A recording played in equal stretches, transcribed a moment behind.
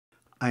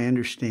I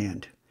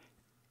understand.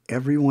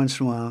 Every once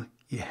in a while,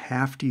 you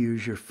have to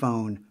use your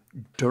phone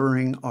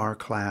during our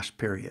class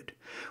period.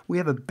 We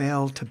have a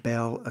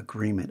bell-to-bell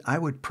agreement. I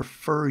would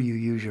prefer you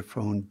use your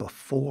phone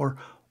before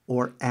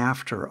or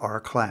after our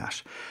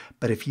class.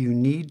 But if you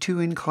need to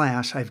in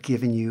class, I've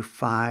given you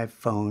 5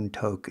 phone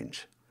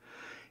tokens.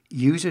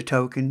 Use a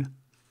token,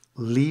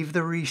 leave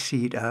the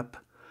receipt up,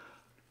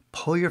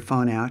 pull your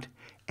phone out,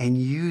 and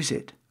use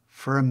it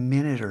for a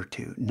minute or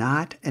two,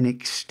 not an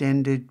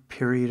extended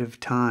period of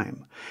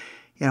time.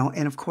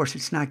 And of course,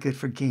 it's not good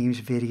for games,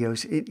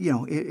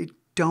 videos.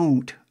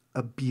 Don't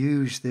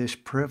abuse this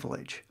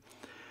privilege.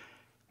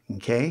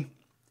 Okay?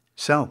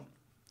 So,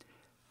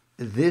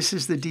 this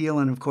is the deal,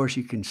 and of course,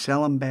 you can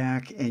sell them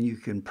back and you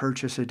can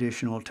purchase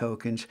additional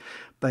tokens,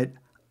 but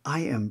I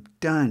am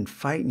done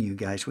fighting you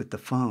guys with the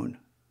phone.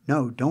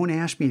 No, don't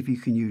ask me if you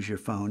can use your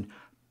phone.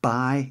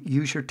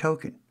 Use your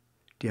token.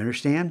 Do you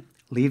understand?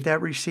 Leave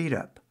that receipt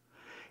up.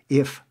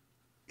 If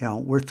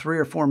we're 3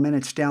 or 4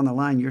 minutes down the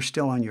line, you're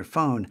still on your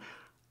phone,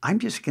 I'm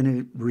just going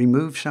to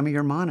remove some of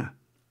your mana.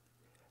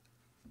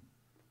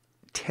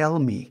 Tell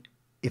me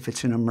if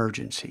it's an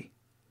emergency.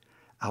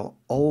 I'll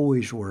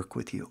always work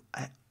with you.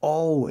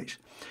 Always.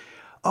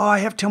 Oh, I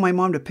have to tell my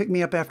mom to pick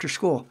me up after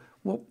school.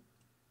 Well,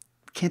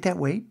 can't that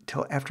wait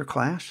till after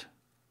class?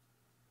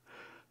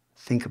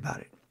 Think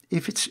about it.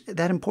 If it's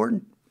that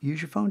important,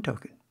 use your phone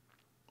token.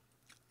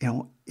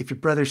 If your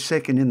brother's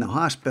sick and in the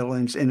hospital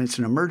and it's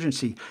an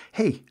emergency,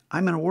 hey,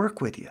 I'm going to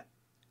work with you.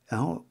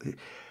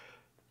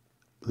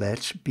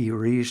 Let's be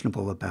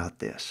reasonable about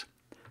this.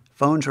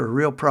 Phones are a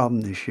real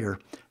problem this year.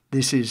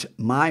 This is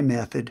my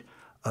method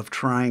of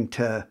trying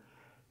to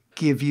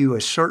give you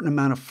a certain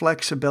amount of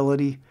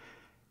flexibility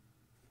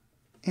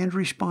and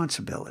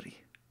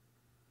responsibility.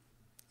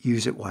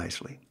 Use it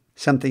wisely.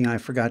 Something I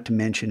forgot to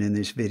mention in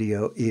this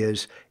video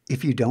is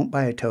if you don't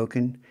buy a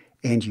token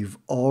and you've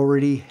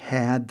already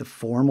had the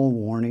formal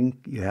warning,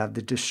 you have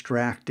the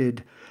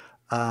distracted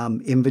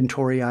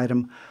inventory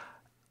item,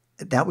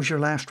 that was your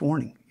last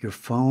warning. Your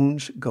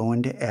phone's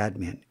going to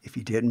admin if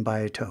you didn't buy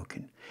a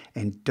token.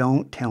 And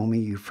don't tell me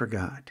you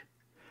forgot.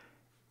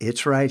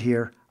 It's right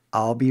here.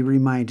 I'll be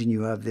reminding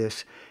you of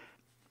this.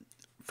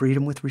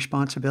 Freedom with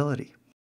responsibility.